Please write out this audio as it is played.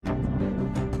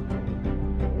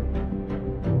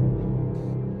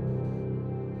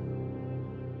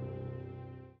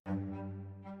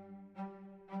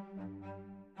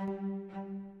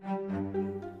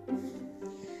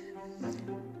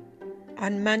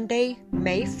On Monday,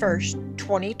 May 1st,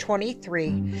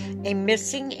 2023, a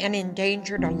missing and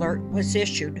endangered alert was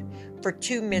issued for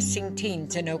 2 missing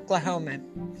teens in Oklahoma.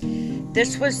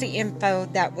 This was the info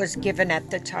that was given at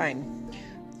the time.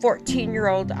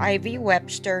 14-year-old Ivy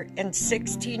Webster and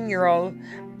 16-year-old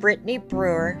Brittany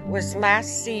Brewer was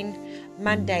last seen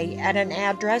Monday at an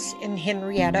address in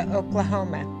Henrietta,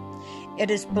 Oklahoma. It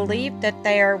is believed that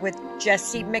they are with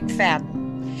Jesse McFadden.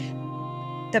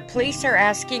 The police are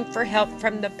asking for help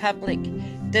from the public.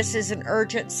 This is an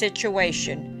urgent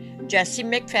situation. Jesse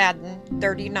McFadden,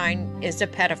 39, is a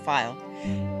pedophile.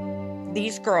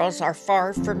 These girls are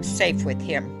far from safe with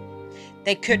him.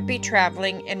 They could be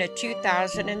traveling in a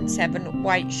 2007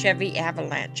 white Chevy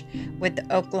Avalanche with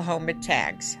Oklahoma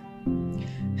tags.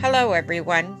 Hello,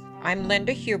 everyone. I'm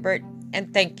Linda Hubert,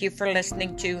 and thank you for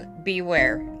listening to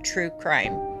Beware True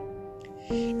Crime.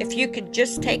 If you could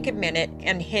just take a minute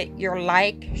and hit your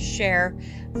like, share,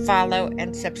 follow,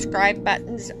 and subscribe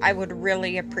buttons, I would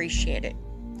really appreciate it.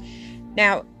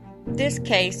 Now, this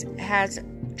case has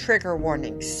trigger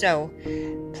warnings, so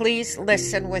please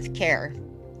listen with care.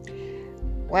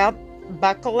 Well,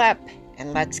 buckle up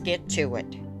and let's get to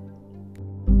it.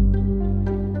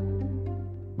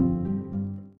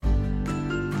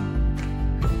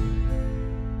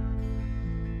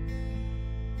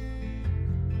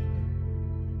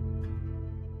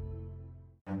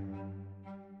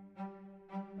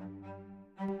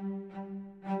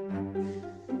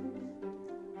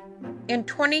 In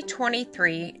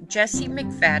 2023, Jesse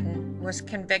McFadden was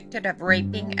convicted of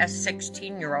raping a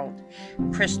 16-year-old,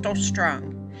 Crystal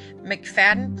Strong.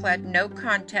 McFadden pled no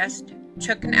contest,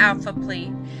 took an alpha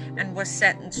plea, and was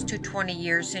sentenced to 20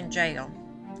 years in jail.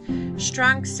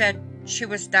 Strong said she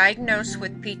was diagnosed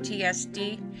with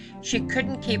PTSD, she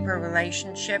couldn't keep her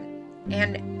relationship,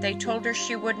 and they told her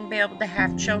she wouldn't be able to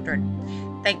have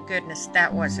children. Thank goodness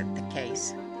that wasn't the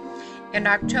case. In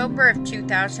October of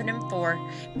 2004,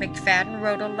 McFadden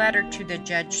wrote a letter to the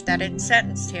judge that had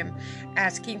sentenced him,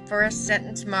 asking for a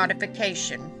sentence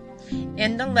modification.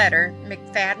 In the letter,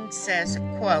 McFadden says,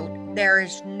 quote, "There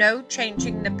is no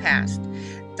changing the past.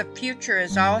 The future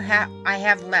is all I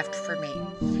have left for me,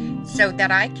 so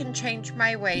that I can change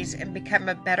my ways and become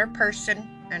a better person,"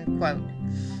 unquote.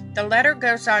 The letter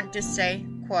goes on to say,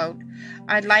 quote,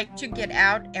 "I'd like to get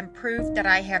out and prove that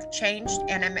I have changed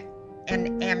and am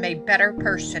a better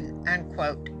person,"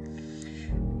 unquote.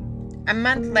 A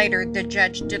month later, the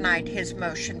judge denied his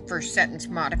motion for sentence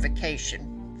modification.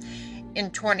 In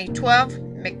 2012,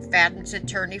 McFadden's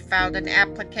attorney filed an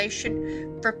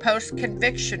application for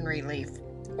post-conviction relief,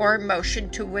 or a motion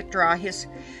to withdraw his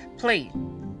plea.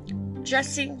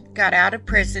 Jesse got out of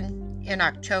prison in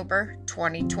October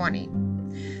 2020.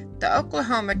 The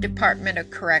Oklahoma Department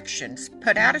of Corrections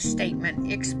put out a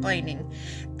statement explaining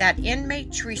that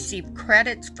inmates receive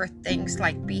credits for things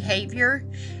like behavior,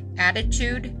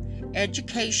 attitude,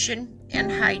 education,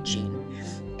 and hygiene.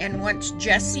 And once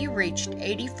Jesse reached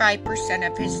 85%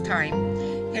 of his time,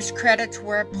 his credits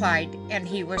were applied and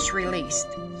he was released.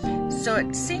 So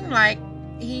it seemed like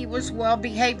he was well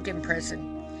behaved in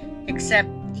prison, except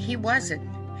he wasn't.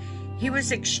 He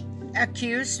was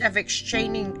accused of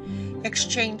exchanging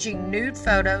nude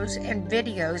photos and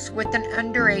videos with an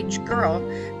underage girl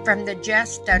from the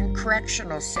Justin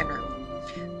Correctional Center.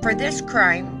 For this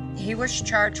crime, he was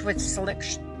charged with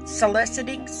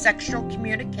soliciting sexual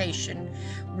communication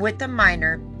with a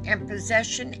minor and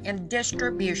possession and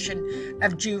distribution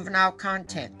of juvenile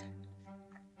content.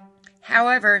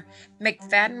 However,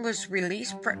 McFadden was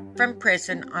released from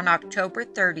prison on October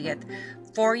 30th,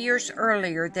 4 years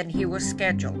earlier than he was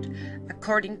scheduled,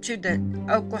 according to the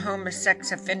Oklahoma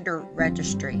Sex Offender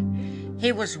Registry.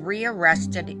 He was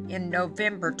rearrested in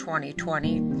November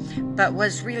 2020, but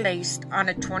was released on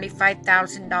a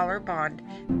 $25,000 bond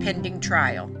pending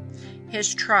trial.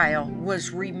 His trial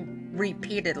was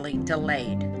repeatedly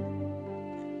delayed.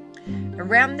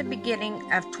 Around the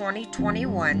beginning of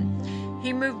 2021,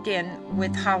 he moved in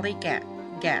with Holly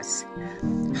Guess.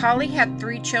 Holly had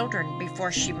 3 children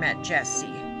before she met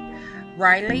Jesse: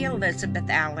 Riley Elizabeth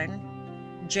Allen,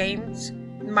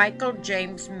 Michael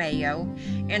James Mayo,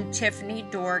 and Tiffany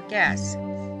Dorr Guess.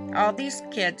 All these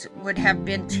kids would have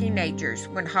been teenagers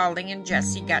when Holly and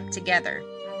Jesse got together.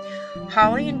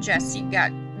 Holly and Jesse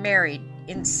got married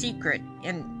in secret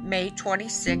in May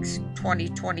 26,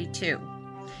 2022.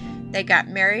 They got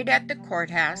married at the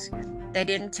courthouse. They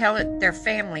didn't tell their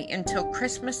family until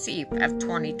Christmas Eve of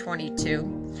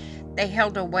 2022. They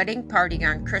held a wedding party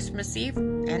on Christmas Eve,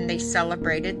 and they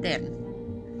celebrated then.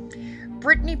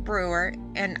 Brittany Brewer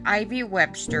and Ivy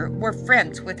Webster were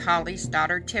friends with Holly's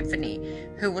daughter Tiffany,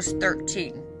 who was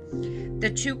 13. The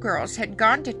two girls had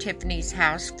gone to Tiffany's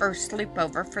house for a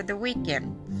sleepover for the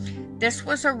weekend. This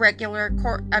was a regular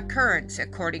occurrence,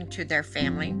 according to their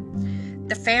family.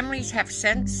 The families have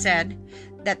since said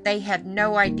that they had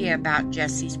no idea about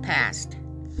Jessie's past.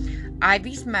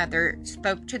 Ivy's mother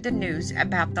spoke to the news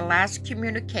about the last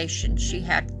communication she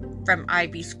had from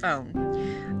Ivy's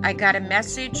phone. "I got a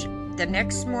message the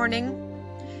next morning,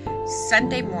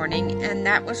 Sunday morning, and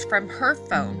that was from her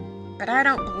phone, but I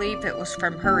don't believe it was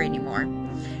from her anymore.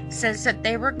 Says that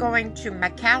they were going to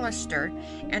McAllister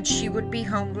and she would be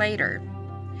home later."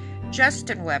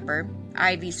 Justin Weber,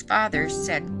 Ivy's father,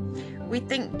 said, "We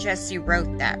think Jessie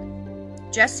wrote that."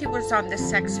 Jessie was on the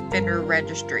sex offender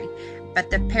registry, but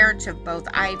the parents of both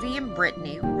Ivy and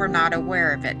Brittany were not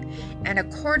aware of it. And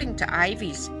according to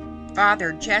Ivy's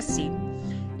father, Jesse,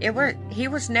 he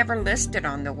was never listed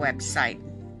on the website.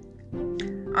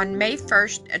 On May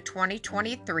 1st of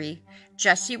 2023,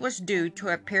 Jesse was due to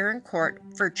appear in court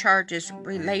for charges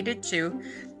related to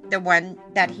the one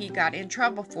that he got in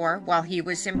trouble for while he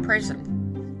was in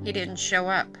prison. He didn't show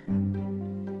up.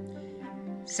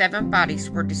 7 bodies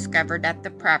were discovered at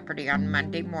the property on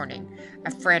Monday morning,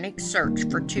 a frantic search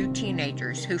for 2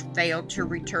 teenagers who failed to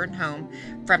return home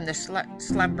from the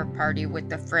slumber party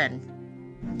with a friend.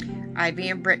 Ivy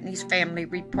and Brittany's family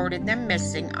reported them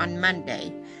missing on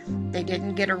Monday. They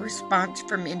didn't get a response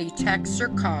from any texts or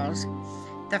calls.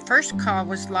 The first call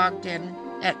was logged in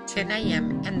at 10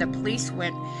 a.m. and the police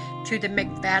went to the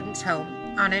McFadden's home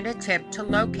on an attempt to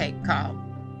locate Carl.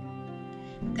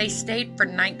 They stayed for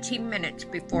 19 minutes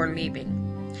before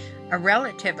leaving. A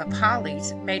relative of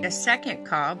Holly's made a second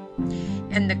call,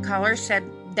 and the caller said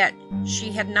that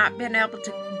she had not been able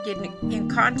to get in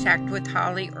contact with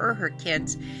Holly or her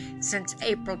kids since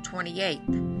April 28th.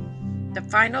 The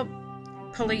final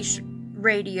police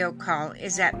radio call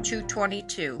is at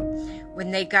 2:22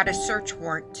 when they got a search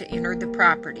warrant to enter the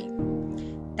property.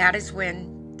 That is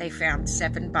when they found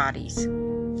 7 bodies.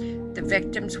 The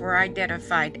victims were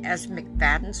identified as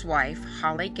McFadden's wife,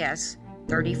 Holly Guess,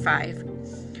 35,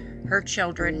 her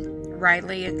children,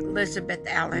 Riley Elizabeth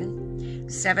Allen,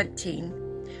 17,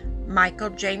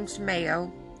 Michael James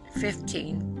Mayo,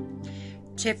 15,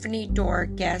 Tiffany Dora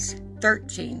Guess,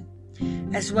 13,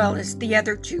 as well as the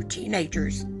other 2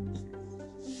 teenagers,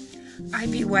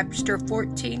 Ivy Webster,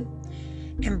 14,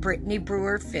 and Brittany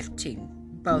Brewer, 15,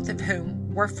 both of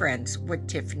whom were friends with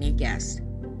Tiffany Guess.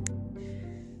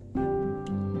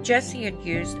 Jesse had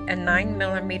used a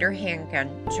 9mm handgun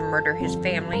to murder his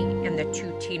family and the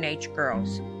 2 teenage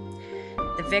girls.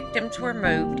 The victims were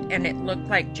moved, and it looked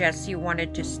like Jesse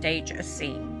wanted to stage a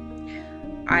scene.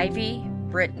 Ivy,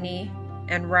 Brittany,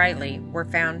 and Riley were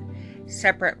found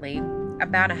separately,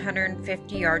 about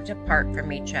 150 yards apart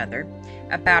from each other,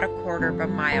 about a quarter of a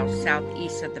mile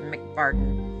southeast of the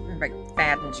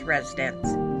McFadden's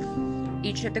residence.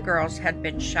 Each of the girls had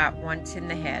been shot once in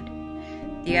the head.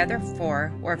 The other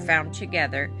 4 were found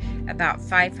together about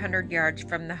 500 yards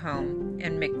from the home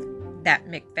that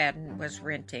McFadden was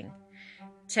renting.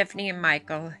 Tiffany and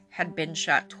Michael had been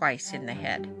shot twice in the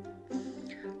head.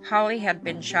 Holly had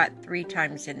been shot 3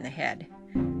 times in the head.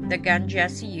 The gun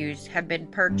Jesse used had been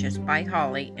purchased by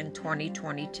Holly in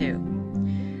 2022.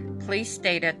 Police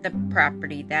stayed at the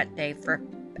property that day for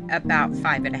about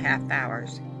 5.5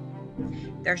 hours.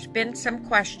 There's been some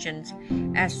questions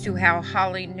as to how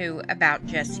Holly knew about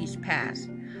Jesse's past.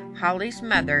 Holly's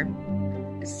mother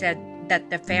said that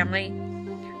the family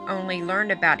only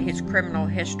learned about his criminal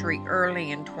history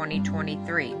early in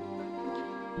 2023.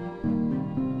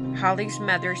 Holly's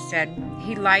mother said,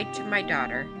 "He lied to my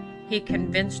daughter. He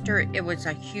convinced her it was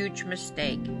a huge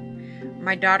mistake.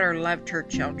 My daughter loved her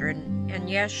children, and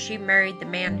yes, she married the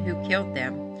man who killed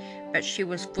them, but she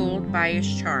was fooled by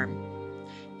his charm.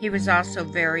 He was also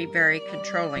very, very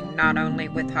controlling, not only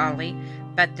with Holly,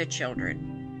 but the children.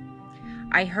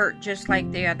 I hurt just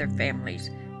like the other families,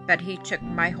 but he took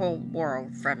my whole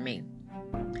world from me."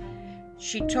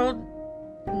 She told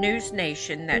News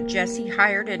Nation that Jesse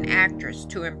hired an actress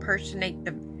to impersonate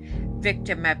the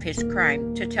victim of his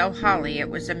crime to tell Holly it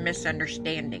was a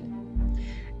misunderstanding.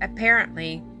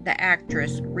 Apparently, the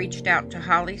actress reached out to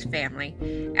Holly's family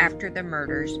after the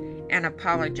murders and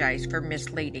apologized for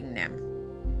misleading them.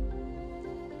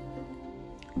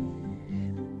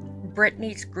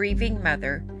 Brittany's grieving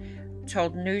mother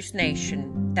told News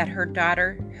Nation that her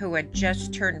daughter, who had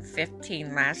just turned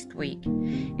 15 last week,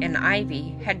 and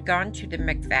Ivy had gone to the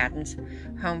McFadden's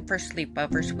home for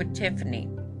sleepovers with Tiffany.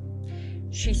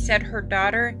 She said her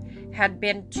daughter had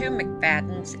been to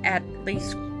McFadden's at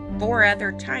least 4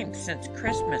 other times since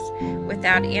Christmas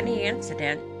without any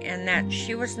incident, and that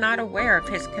she was not aware of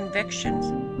his convictions.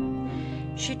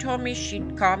 She told me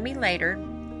she'd call me later,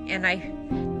 and I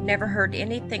never heard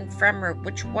anything from her,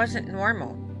 which wasn't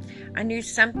normal. I knew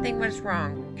something was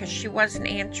wrong because she wasn't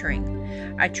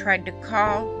answering. I tried to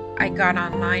call. I got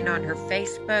online on her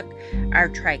Facebook. I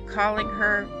tried calling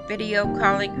her, video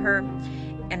calling her,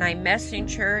 and I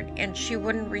messaged her, and she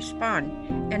wouldn't respond.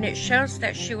 And it shows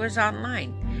that she was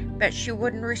online, but she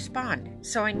wouldn't respond,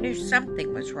 so I knew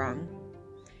something was wrong.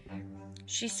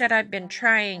 She said, I've been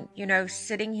trying,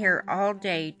 sitting here all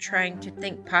day trying to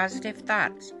think positive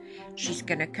thoughts. She's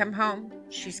going to come home.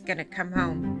 She's going to come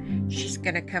home. She's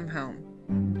going to come home.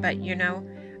 But,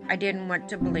 I didn't want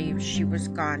to believe she was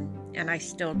gone, and I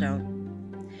still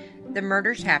don't. The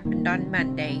murders happened on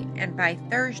Monday, and by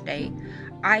Thursday,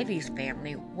 Ivy's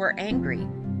family were angry.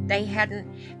 They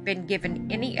hadn't been given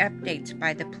any updates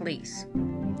by the police.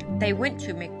 They went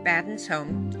to McFadden's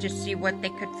home to see what they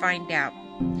could find out.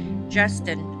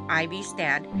 Justin, Ivy's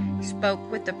dad,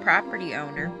 spoke with the property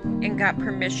owner and got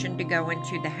permission to go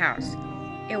into the house.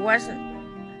 It wasn't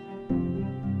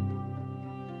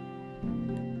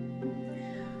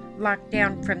locked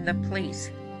down from the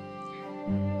police.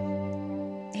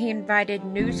 He invited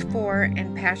News 4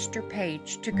 and Pastor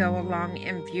Page to go along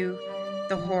and view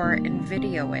the horror and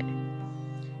video it.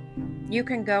 You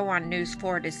can go on News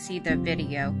 4 to see the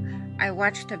video. I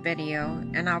watched the video,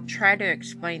 and I'll try to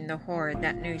explain the horror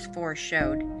that News 4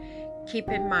 showed. Keep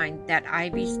in mind that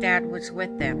Ivy's dad was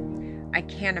with them. I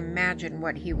can't imagine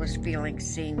what he was feeling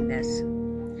seeing this.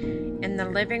 In the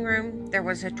living room, there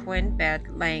was a twin bed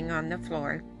laying on the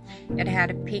floor. It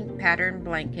had a pink patterned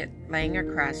blanket laying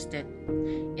across it.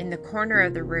 In the corner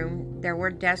of the room, there were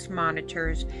desk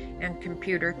monitors and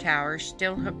computer towers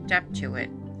still hooked up to it.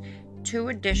 2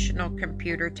 additional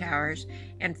computer towers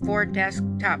and 4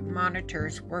 desktop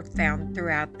monitors were found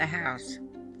throughout the house.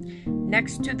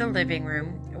 Next to the living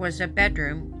room was a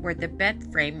bedroom where the bed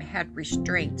frame had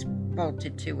restraints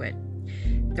bolted to it.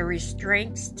 The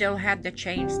restraints still had the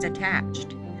chains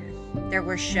attached. There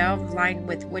were shelves lined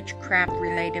with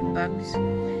witchcraft-related books.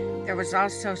 There was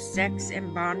also sex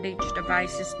and bondage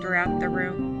devices throughout the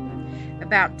room.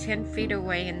 About 10 feet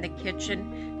away in the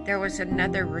kitchen, there was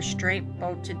another restraint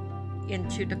bolted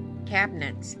into the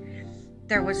cabinets.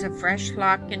 There was a fresh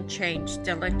lock and chain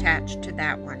still attached to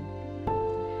that one.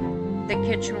 The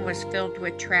kitchen was filled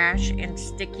with trash and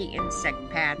sticky insect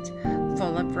pads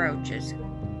full of roaches.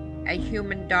 A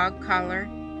human dog collar,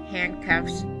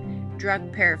 handcuffs,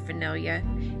 drug paraphernalia,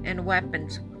 and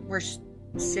weapons were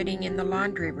sitting in the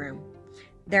laundry room.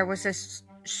 There was a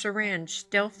syringe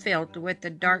still filled with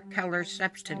a dark color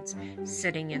substance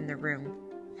sitting in the room.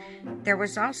 There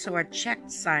was also a check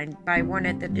signed by one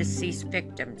of the deceased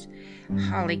victims,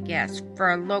 Holly Guest,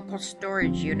 for a local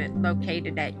storage unit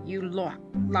located at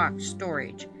U-Lock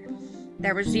Storage.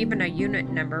 There was even a unit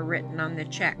number written on the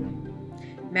check.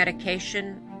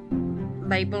 Medication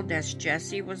labeled as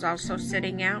Jesse was also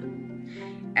sitting out.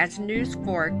 As News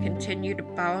 4 continued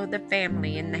to follow the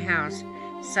family in the house,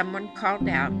 someone called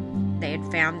out they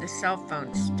had found the cell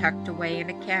phones tucked away in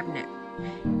a cabinet.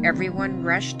 Everyone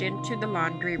rushed into the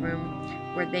laundry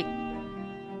room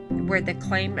where the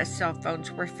claim of cell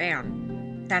phones were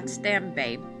found. "That's them,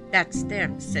 babe. That's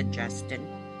them," said Justin.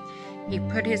 He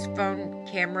put his phone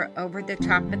camera over the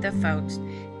top of the phones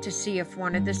to see if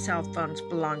one of the cell phones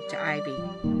belonged to Ivy.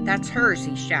 "That's hers,"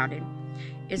 he shouted.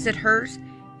 "Is it hers?"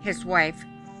 His wife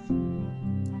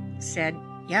said,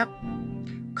 "Yep."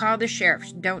 "Call the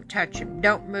sheriffs. Don't touch him.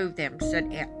 Don't move them," said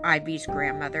Ivy's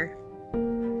grandmother.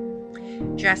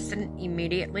 Justin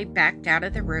immediately backed out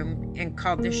of the room and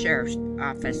called the sheriff's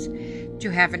office to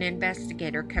have an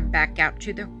investigator come back out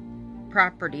to the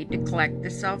property to collect the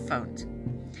cell phones.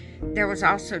 There was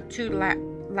also 2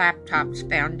 laptops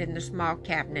found in the small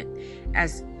cabinet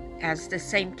as the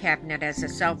same cabinet as the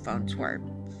cell phones were.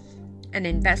 An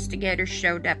investigator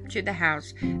showed up to the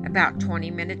house about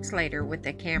 20 minutes later with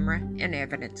a camera and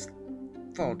evidence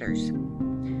folders.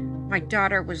 "My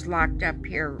daughter was locked up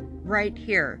here, right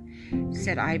here,"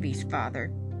 said Ivy's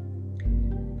father.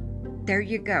 "There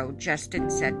you go," Justin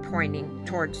said, pointing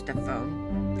towards the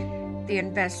phone. The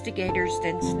investigators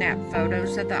then snapped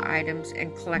photos of the items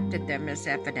and collected them as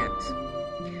evidence.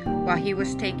 While he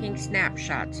was taking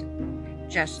snapshots,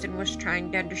 Justin was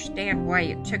trying to understand why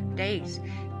it took days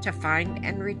to find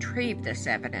and retrieve this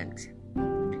evidence.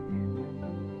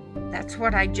 "That's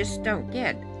what I just don't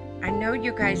get. I know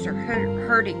you guys are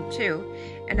hurting too,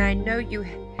 and I know you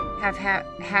have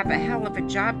a hell of a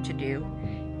job to do.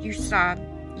 You saw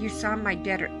my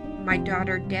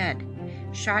daughter dead,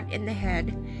 shot in the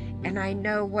head, and I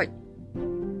know what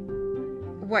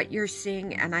what you're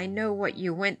seeing and I know what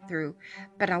you went through,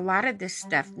 but a lot of this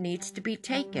stuff needs to be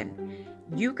taken.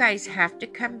 You guys have to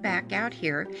come back out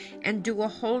here and do a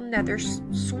whole nother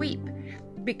sweep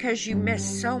because you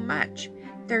missed so much.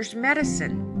 There's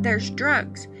medicine, there's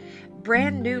drugs,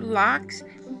 brand new locks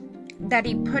that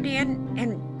he put in,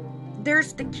 and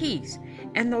there's the keys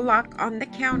and the lock on the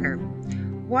counter.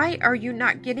 Why are you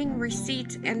not getting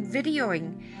receipts and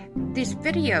videoing these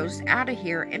videos out of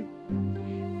here? And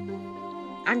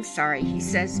I'm sorry, he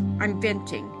says, I'm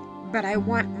venting, but I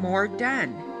want more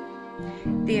done.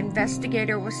 The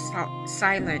investigator was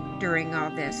silent during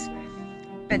all this,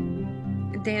 but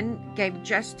then gave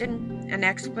Justin an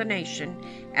explanation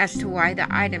as to why the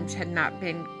items had not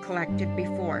been collected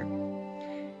before.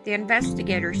 The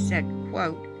investigator said,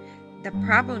 quote, "The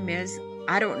problem is,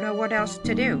 I don't know what else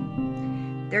to do."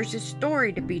 "There's a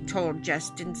story to be told,"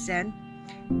 Justin said.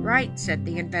 "Right," said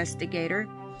the investigator.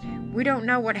 "We don't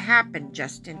know what happened,"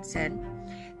 Justin said.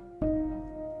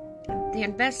 The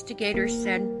investigator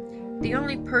said, "The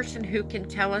only person who can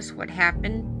tell us what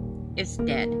happened is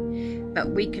dead,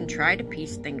 but we can try to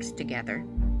piece things together.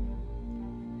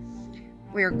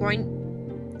 We are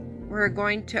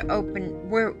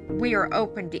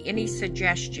open to any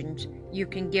suggestions you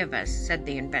can give us," said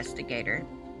the investigator.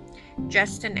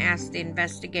 Justin asked the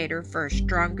investigator for a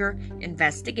stronger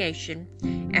investigation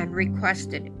and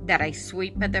requested that a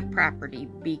sweep of the property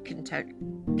be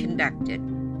conducted.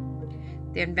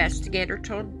 The investigator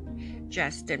told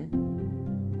Justin,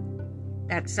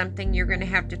 "That's something you're going to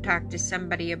have to talk to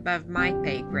somebody above my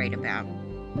pay grade about."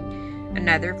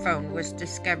 Another phone was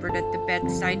discovered at the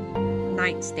bedside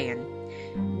nightstand.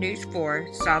 News 4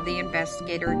 saw the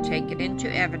investigator take it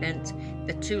into evidence,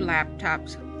 the 2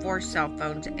 laptops, 4 cell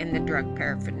phones, and the drug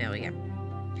paraphernalia.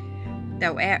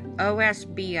 The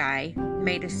OSBI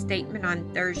made a statement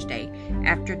on Thursday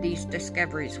after these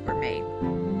discoveries were made.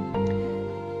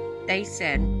 They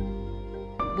said,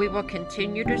 "We will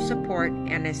continue to support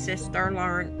and assist our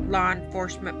law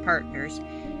enforcement partners,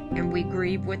 and we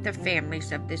grieve with the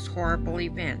families of this horrible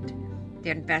event. The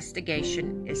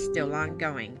investigation is still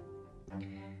ongoing."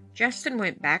 Justin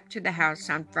went back to the house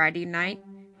on Friday night,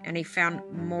 and he found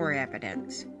more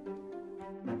evidence.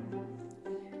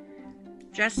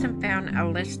 Justin found a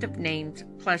list of names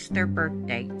plus their birth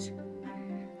dates.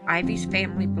 Ivy's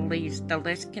family believes the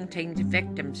list contains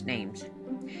victims' names.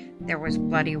 There was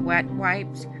bloody wet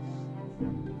wipes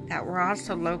that were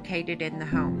also located in the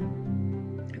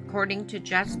home. According to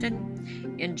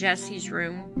Justin, in Jesse's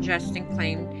room, Justin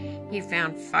claimed he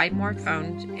found 5 more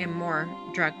phones and more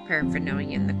drug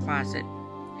paraphernalia in the closet.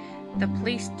 The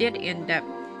police did end up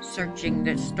searching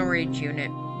the storage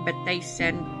unit, but they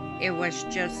said it was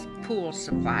just pool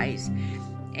supplies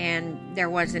and there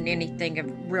wasn't anything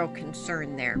of real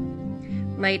concern there.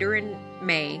 Later in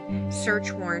May,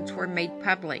 search warrants were made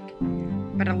public,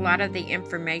 but a lot of the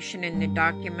information in the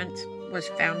documents was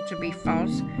found to be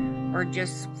false or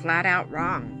just flat out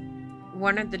wrong.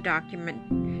 One of the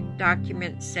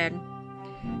documents said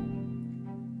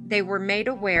they were made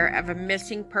aware of a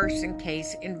missing person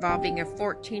case involving a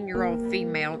 14-year-old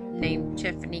female named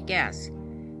Tiffany Guess.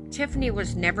 Tiffany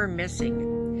was never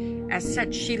missing. As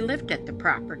such, she lived at the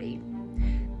property.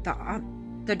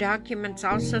 The documents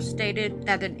also stated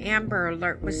that an Amber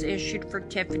Alert was issued for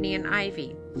Tiffany and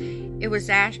Ivy. It was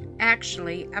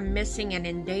actually a missing and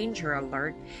in danger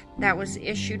alert that was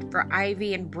issued for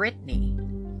Ivy and Brittany.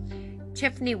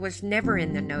 Tiffany was never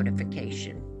in the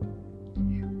notification.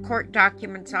 Court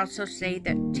documents also say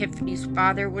that Tiffany's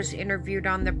father was interviewed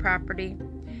on the property.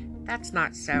 That's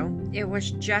not so. It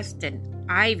was Justin,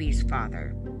 Ivy's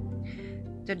father.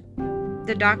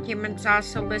 The documents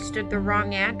also listed the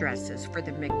wrong addresses for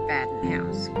the McFadden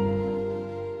house.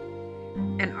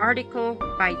 An article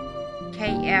by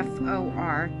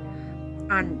KFOR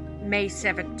on May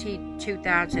 17,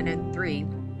 2003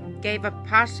 gave a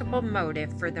possible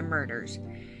motive for the murders.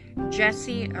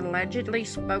 Jesse allegedly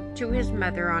spoke to his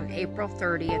mother on April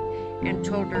 30th and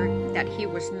told her that he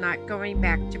was not going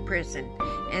back to prison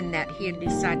and that he had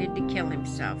decided to kill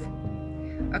himself.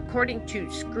 According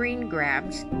to screen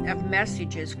grabs of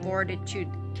messages forwarded to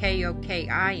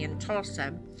KOKI in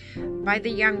Tulsa by the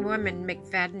young woman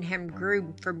McFadden had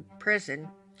groomed from prison,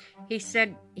 he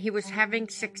said he was having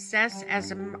success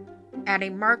at a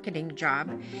marketing job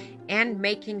and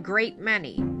making great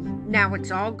money. "Now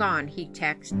it's all gone," he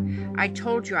texted. "I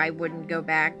told you I wouldn't go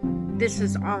back. This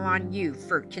is all on you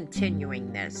for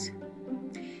continuing this."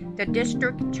 The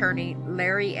district attorney,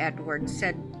 Larry Edwards,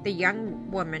 said the young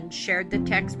woman shared the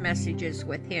text messages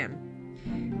with him.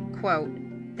 Quote,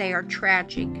 "They are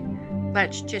tragic.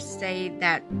 Let's just say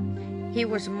that He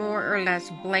was more or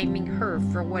less blaming her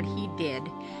for what he did,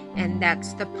 and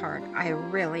that's the part I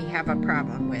really have a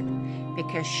problem with,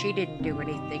 because she didn't do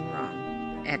anything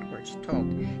wrong, Edwards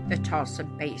told the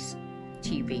Tulsa-based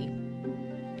TV.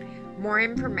 More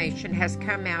information has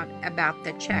come out about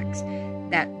the checks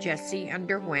that Jesse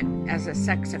underwent as a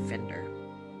sex offender.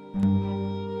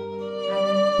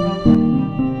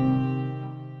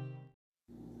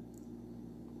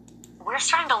 We're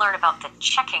starting to learn about the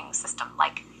checking system,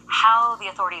 like how the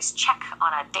authorities check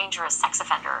on a dangerous sex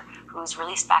offender who's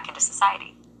released back into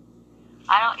society.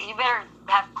 You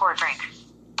better pour a drink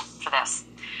for this.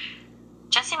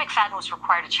 Jesse McFadden was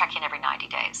required to check in every 90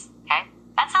 days, okay?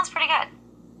 That sounds pretty good.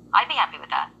 I'd be happy with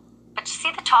that. But you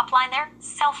see the top line there?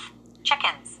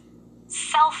 Self-check-ins.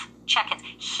 Self-check-ins.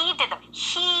 He did them.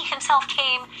 He himself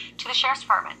came to the sheriff's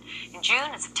department in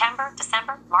June, in September,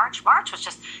 December, March. March was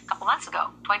just a couple months ago,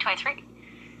 2023.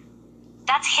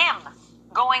 That's him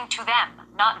going to them,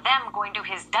 not them going to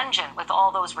his dungeon with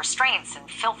all those restraints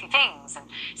and filthy things and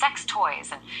sex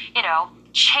toys and,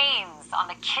 chains on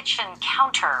the kitchen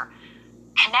counter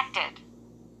connected,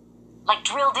 like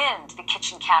drilled into the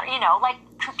kitchen counter, like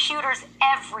computers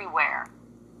everywhere.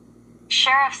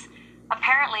 Sheriffs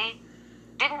apparently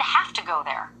didn't have to go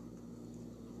there.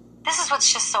 This is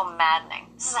what's just so maddening.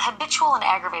 This is a habitual and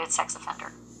aggravated sex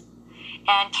offender.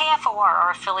 And KFOR,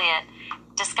 our affiliate,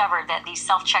 discovered that these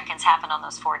self-check-ins happened on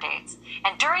those 4 dates.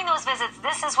 And during those visits,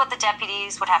 this is what the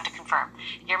deputies would have to confirm.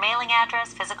 Your mailing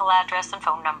address, physical address, and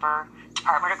phone number,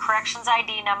 Department of Corrections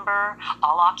ID number,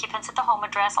 all occupants at the home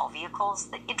address, all vehicles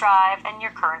that you drive, and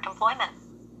your current employment.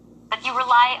 But you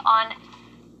rely on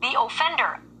the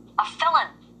offender, a felon,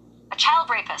 a child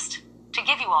rapist, to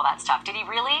give you all that stuff. Did he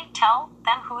really tell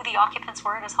them who the occupants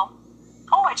were at his home?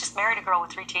 Oh, I just married a girl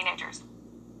with 3 teenagers.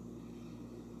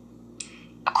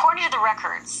 According to the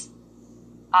records,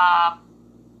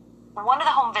 one of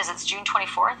the home visits, June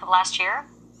 24th of last year,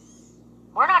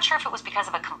 we're not sure if it was because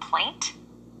of a complaint,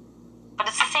 but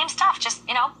it's the same stuff. Just,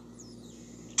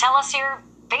 tell us your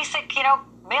basic,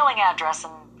 mailing address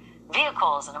and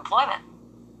vehicles and employment.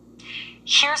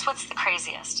 Here's what's the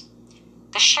craziest.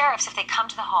 The sheriffs, if they come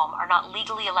to the home, are not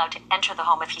legally allowed to enter the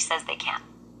home if he says they can.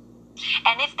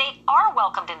 And if they are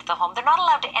welcomed into the home, they're not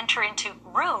allowed to enter into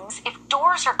rooms if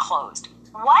doors are closed.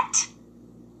 What?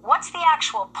 What's the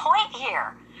actual point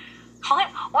here?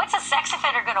 What's a sex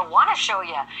offender going to want to show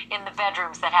you in the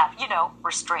bedrooms that have,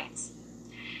 restraints?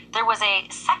 There was a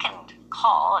second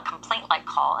call, a complaint-like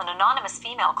call. An anonymous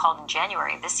female called in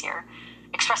January of this year,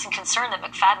 expressing concern that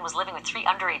McFadden was living with 3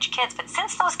 underage kids. But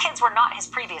since those kids were not his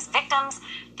previous victims,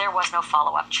 there was no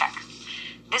follow-up check.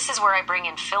 This is where I bring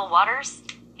in Phil Waters.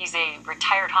 He's a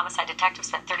retired homicide detective,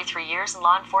 spent 33 years in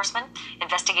law enforcement,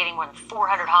 investigating more than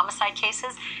 400 homicide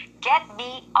cases. Get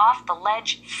me off the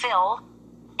ledge, Phil,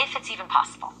 if it's even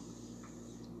possible.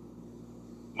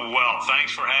 Well,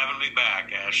 thanks for having me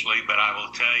back, Ashley, but I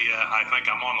will tell you, I think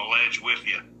I'm on the ledge with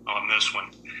you on this one.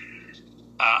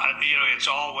 It's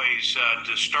always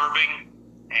disturbing,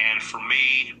 and for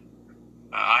me,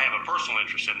 I have a personal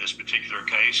interest in this particular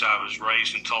case. I was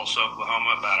raised in Tulsa,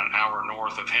 Oklahoma, about an hour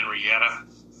north of Henrietta,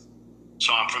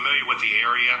 so I'm familiar with the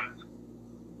area.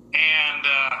 And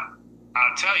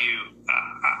I'll tell you,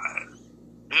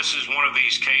 this is one of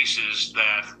these cases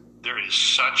that there is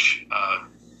such a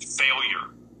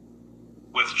failure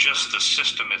with just the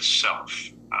system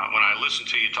itself. When I listen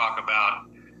to you talk about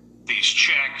these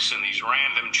checks and these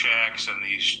random checks and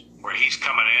these where he's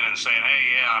coming in and saying, hey,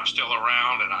 yeah, I'm still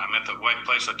around and I'm at the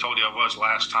place I told you I was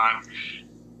last time.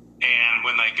 And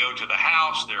when they go to the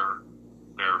house,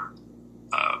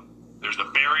 there's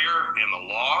a barrier in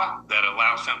the law that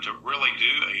allows them to really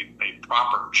do a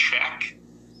proper check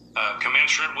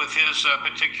commensurate with his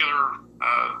particular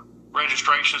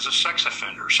registration as a sex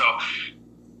offender. So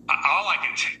all I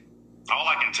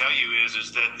can tell you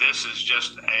is that this is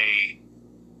just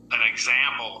an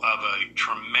example of a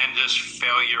tremendous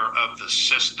failure of the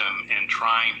system in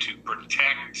trying to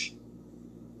protect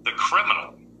the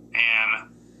criminal. And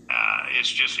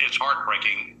it's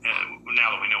heartbreaking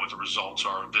now that we know what the results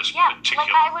are of this particular.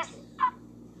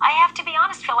 I have to be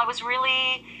honest, Phil, I was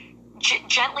really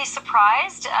gently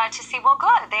surprised to see, well,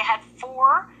 good. They had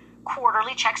 4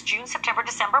 quarterly checks, June, September,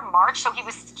 December, March, so he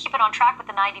was keeping on track with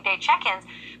the 90-day check-ins.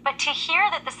 But to hear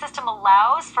that the system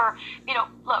allows for,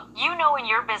 look, in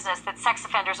your business that sex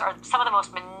offenders are some of the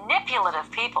most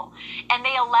manipulative people, and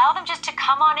they allow them just to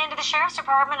come on into the sheriff's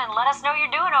department and let us know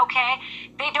you're doing okay.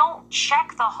 They don't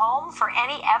check the home for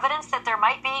any evidence that there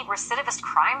might be recidivist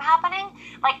crime happening.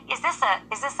 Like, is this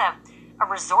a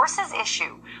resources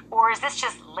issue, or is this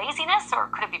just laziness, or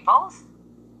could it be both?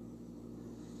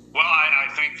 Well, I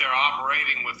think they're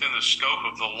operating within the scope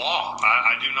of the law.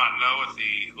 I do not know if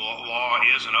the law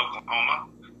is in Oklahoma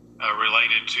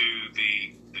related to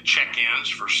the check-ins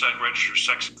for registered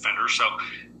sex offenders. So,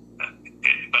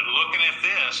 but looking at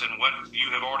this and what you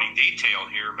have already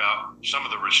detailed here about some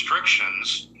of the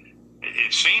restrictions,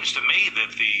 it seems to me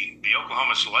that the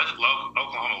Oklahoma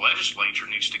legislature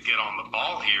needs to get on the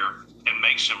ball here and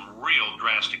make some real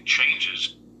drastic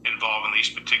changes involving these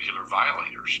particular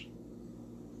violators.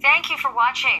 Thank you for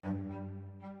watching.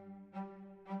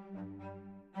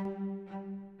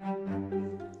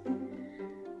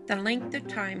 The length of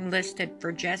time listed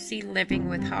for Jessie living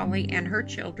with Holly and her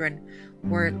children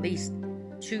were at least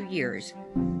 2 years.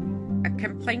 A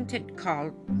complainant call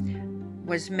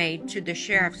was made to the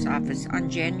sheriff's office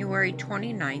on January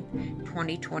 29,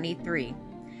 2023.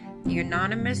 The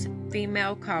anonymous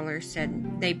female caller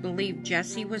said they believed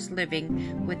Jessie was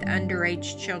living with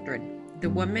underage children. The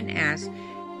woman asked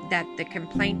that the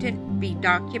complainant be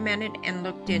documented and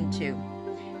looked into.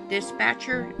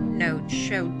 Dispatcher notes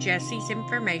showed Jessie's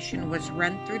information was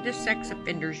run through the sex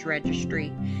offenders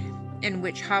registry, in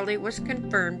which Holly was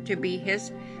confirmed to be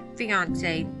his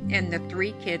fiancée and the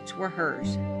 3 kids were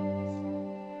hers.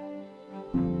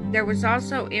 There was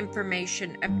also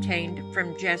information obtained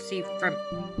from Jessie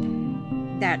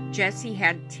that Jessie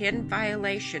had 10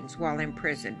 violations while in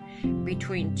prison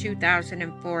between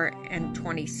 2004 and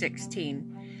 2016.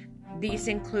 These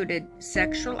included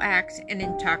sexual acts and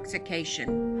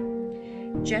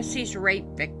intoxication. Jessie's rape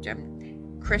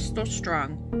victim, Crystal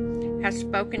Strong, has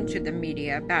spoken to the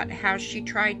media about how she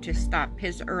tried to stop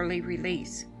his early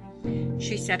release.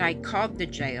 She said, "I called the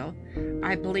jail.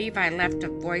 I believe I left a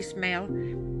voice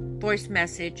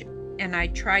message, and I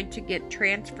tried to get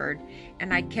transferred,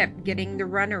 and I kept getting the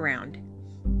runaround.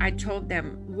 I told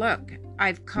them, look,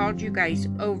 I've called you guys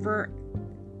over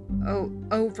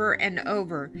and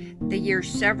over the years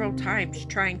several times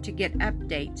trying to get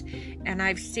updates, and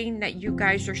I've seen that you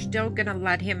guys are still going to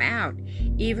let him out,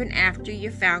 even after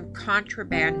you found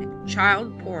contraband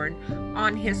child porn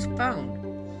on his phone.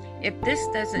 If this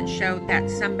doesn't show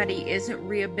that somebody isn't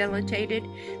rehabilitated,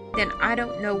 then I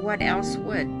don't know what else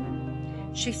would."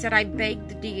 She said, "I begged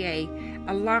the DA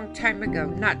a long time ago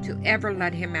not to ever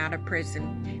let him out of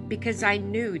prison because I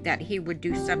knew that he would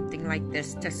do something like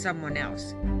this to someone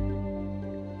else.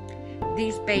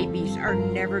 These babies are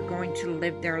never going to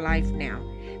live their life now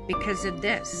because of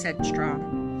this," said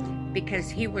Strong, "because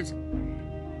he was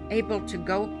able to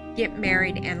go get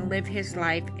married and live his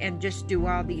life and just do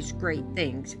all these great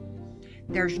things.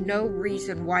 There's no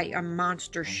reason why a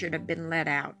monster should have been let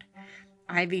out,"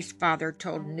 Ivy's father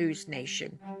told News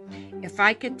Nation. "If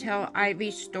I could tell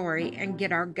Ivy's story and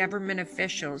get our government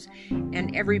officials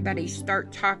and everybody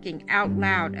start talking out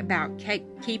loud about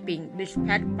keeping these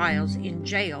pedophiles in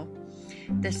jail.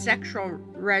 The sexual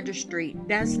registry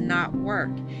does not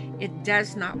work. It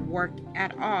does not work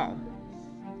at all.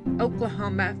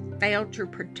 Oklahoma failed to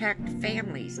protect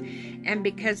families, and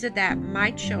because of that,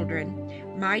 my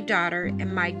children, my daughter,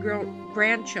 and my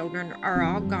grandchildren are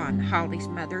all gone," Holly's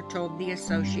mother told the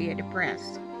Associated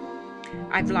Press.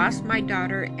 "I've lost my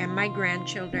daughter and my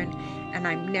grandchildren, and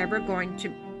I'm never going to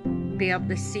be able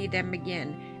to see them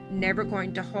again, never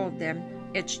going to hold them.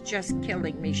 It's just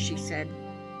killing me," she said.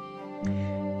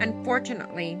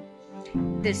 Unfortunately,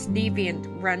 this deviant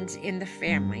runs in the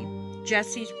family.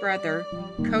 Jessie's brother,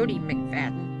 Cody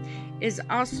McFadden, is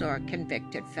also a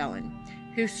convicted felon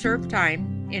who served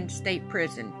time in state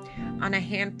prison on a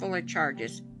handful of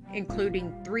charges,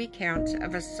 including 3 counts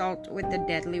of assault with a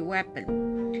deadly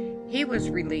weapon. He was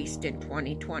released in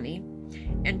 2020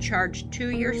 and charged 2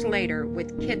 years later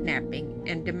with kidnapping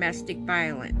and domestic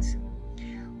violence.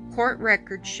 Court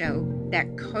records show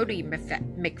that Cody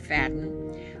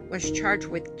McFadden was charged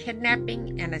with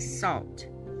kidnapping and assault.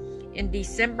 In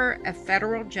December, a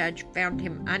federal judge found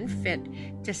him unfit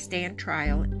to stand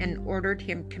trial and ordered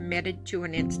him committed to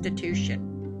an institution.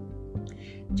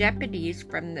 Deputies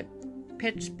from the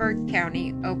Pittsburgh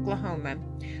County, Oklahoma,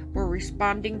 were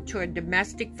responding to a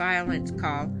domestic violence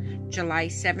call July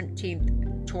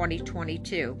 17,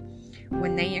 2022,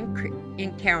 when they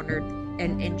encountered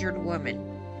an injured woman.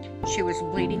 She was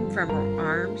bleeding from her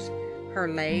arms, her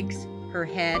legs, her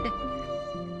head,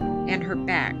 and her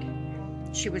back.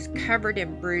 She was covered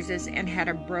in bruises and had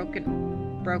a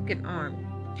broken arm.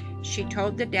 She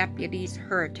told the deputies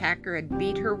her attacker had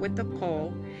beat her with a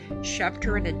pole, shoved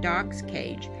her in a dog's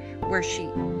cage where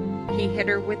he hit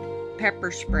her with pepper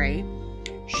spray,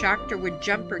 shocked her with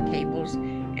jumper cables,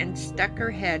 and then struck her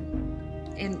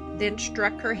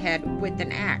head with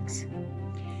an axe.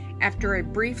 After a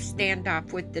brief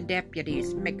standoff with the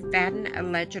deputies, McFadden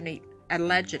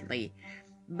allegedly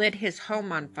lit his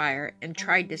home on fire, and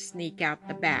tried to sneak out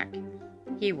the back.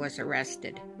 He was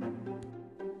arrested.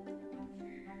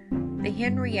 The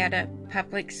Henrietta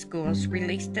Public Schools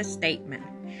released a statement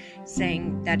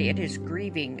saying that it is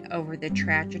grieving over the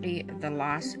tragedy of the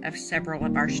loss of several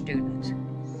of our students.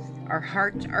 Our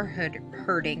hearts are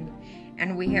hurting,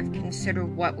 and we have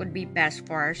considered what would be best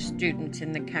for our students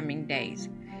in the coming days.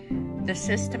 The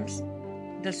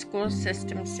school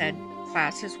system said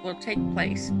classes will take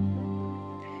place,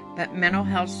 but mental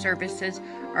health services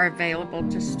are available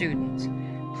to students.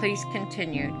 Please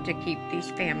continue to keep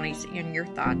these families in your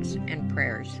thoughts and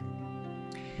prayers.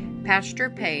 Pastor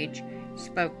Page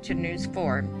spoke to News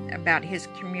 4 about his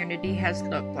community has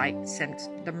looked like since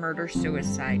the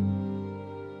murder-suicide.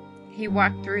 He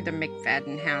walked through the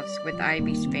McFadden house with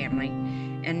Ivy's family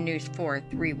and News 4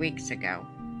 3 weeks ago.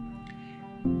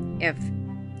 If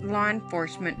law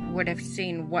enforcement would have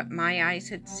seen what my eyes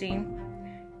had seen,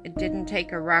 it didn't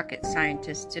take a rocket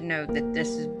scientist to know that this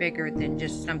is bigger than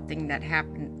just something that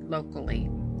happened locally,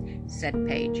 said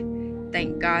Page.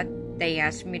 Thank God they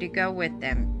asked me to go with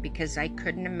them, because I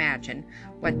couldn't imagine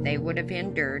what they would have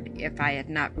endured if I had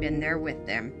not been there with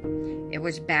them. It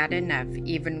was bad enough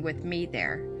even with me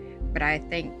there, but I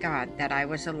thank God that I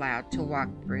was allowed to walk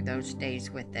through those days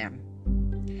with them.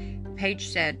 Page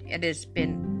said it has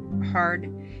been hard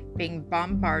being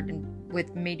bombarded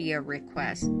with media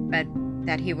requests, but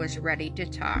that he was ready to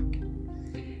talk.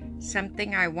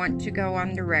 Something I want to go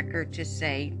on the record to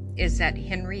say is that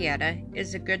Henrietta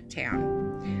is a good town.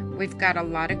 We've got a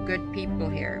lot of good people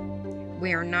here.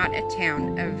 We are not a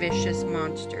town of vicious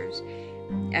monsters,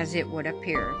 as it would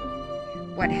appear.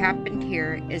 What happened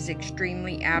here is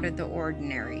extremely out of the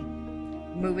ordinary.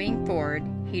 Moving forward,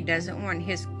 he doesn't want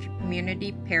his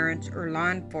community, parents, or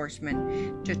law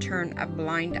enforcement to turn a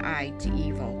blind eye to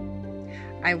evil.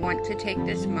 I want to take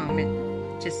this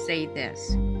moment to say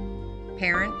this.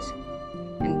 Parents,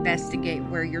 investigate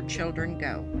where your children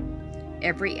go.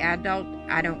 Every adult,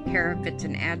 I don't care if it's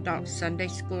an adult Sunday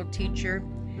school teacher,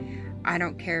 I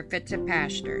don't care if it's a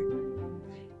pastor.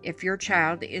 If your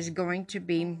child is going to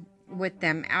be with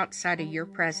them outside of your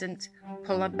presence,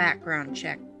 pull a background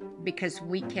check, because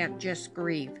we can't just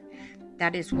grieve.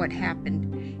 That is what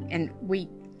happened, and we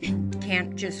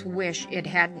can't just wish it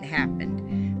hadn't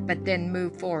happened, but then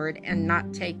move forward and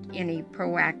not take any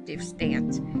proactive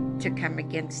stance to come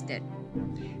against it.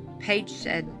 Page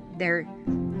said there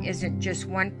isn't just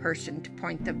one person to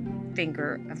point the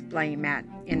finger of blame at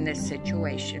in this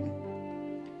situation.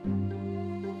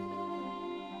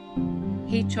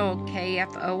 He told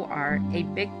KFOR a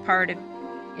big part of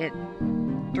it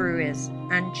through his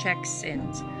unchecked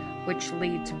sins, which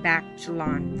leads back to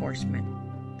law enforcement.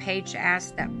 Page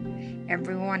asked that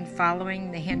everyone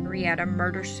following the Henrietta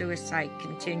murder-suicide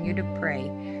continue to pray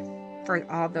for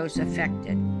all those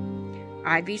affected.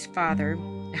 Ivy's father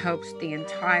hopes the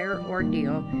entire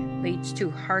ordeal leads to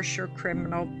harsher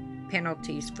criminal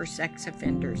penalties for sex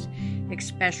offenders,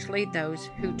 especially those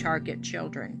who target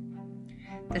children.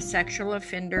 The sexual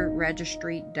offender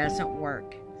registry doesn't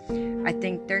work. I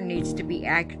think there needs to be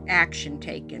action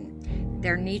taken.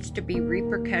 There needs to be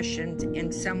repercussions,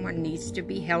 and someone needs to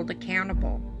be held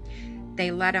accountable.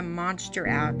 They let a monster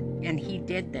out, and he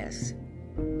did this.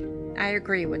 I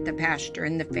agree with the pastor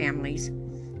and the families.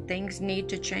 Things need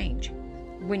to change.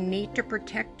 We need to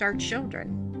protect our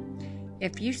children.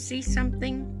 If you see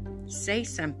something, say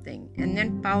something, and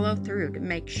then follow through to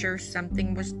make sure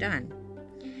something was done.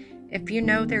 If you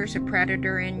know there's a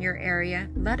predator in your area,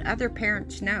 let other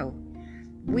parents know.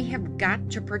 We have got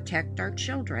to protect our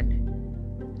children.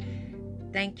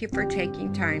 Thank you for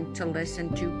taking time to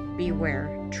listen to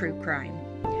Beware True Crime.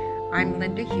 I'm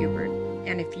Linda Hubert,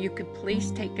 and if you could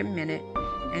please take a minute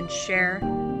and share,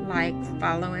 like,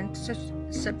 follow, and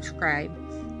subscribe,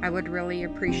 I would really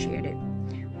appreciate it.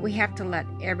 We have to let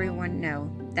everyone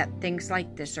know that things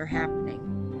like this are happening.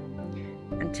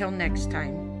 Until next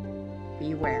time,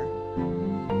 beware.